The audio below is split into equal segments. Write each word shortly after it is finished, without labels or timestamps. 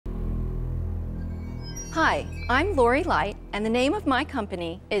Hi, I'm Lori Light, and the name of my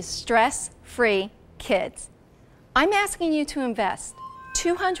company is Stress-Free Kids. I'm asking you to invest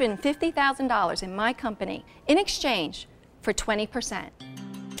 $250,000 in my company in exchange for 20%.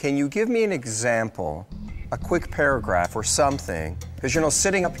 Can you give me an example, a quick paragraph or something? Because, you know,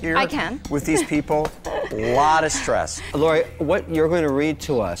 sitting up here I can. with these people, a lot of stress. Lori, what you're going to read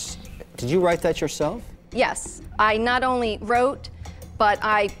to us, did you write that yourself? Yes, I not only wrote, but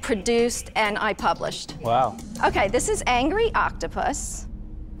I produced and I published. Wow. Okay, this is Angry Octopus.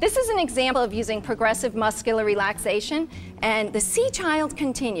 This is an example of using progressive muscular relaxation, and the sea child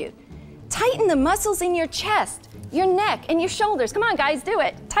continued. Tighten the muscles in your chest, your neck, and your shoulders. Come on, guys, do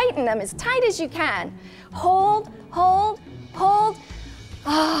it. Tighten them as tight as you can. Hold, hold, hold.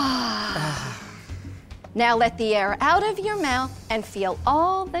 Ah. Now let the air out of your mouth and feel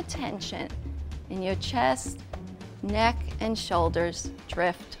all the tension in your chest, neck, and shoulders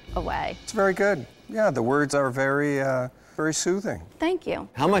drift away. It's very good. Yeah, the words are very, very soothing. Thank you.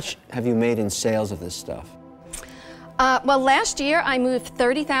 How much have you made in sales of this stuff? Well, last year I moved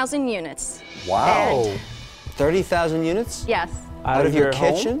 30,000 units. Wow. And 30,000 units? yes, Out of your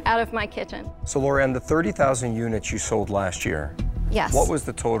home? kitchen? out of my kitchen. So, Lori, on the 30,000 units you sold last year, Yes. what was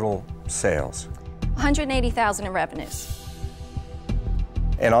the total sales? 180,000 in revenues.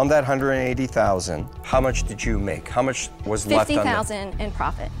 And on that 180,000, how much did you make? How much was left on the... 50,000 in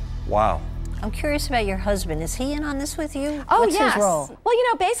profit. Wow. I'm curious about your husband. Is he in on this with you? Oh, What's yes. his role? Well, you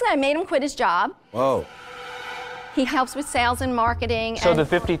know, basically I made him quit his job. Whoa. He helps with sales and marketing. So and, the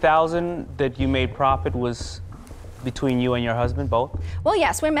 50,000 that you made profit was between you and your husband, both? well,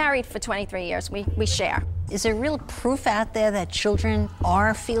 yes, we're married for 23 years. We share. Is there real proof out there that children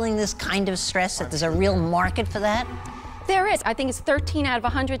are feeling this kind of stress, that there's a real market for that? There is. I think it's 13 out of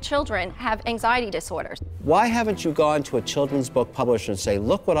 100 children have anxiety disorders. Why haven't you gone to a children's book publisher and say,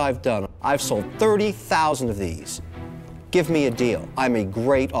 look what I've done. I've sold 30,000 of these. Give me a deal. I'm a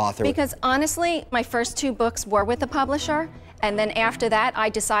great author. Because honestly, my first 2 books were with a publisher, and then after that, I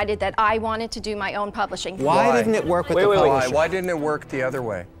decided that I wanted to do my own publishing. Why didn't it work with the Why? publisher? Why didn't it work the other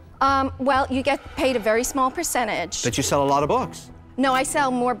way? Well, you get paid a very small percentage. But you sell a lot of books. No, I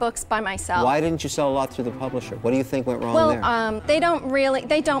sell more books by myself. Why didn't you sell a lot through the publisher? What do you think went wrong Well, there?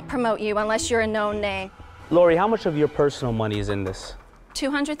 they don't promote you unless you're a known name. Lori, how much of your personal money is in this?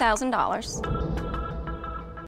 $200,000.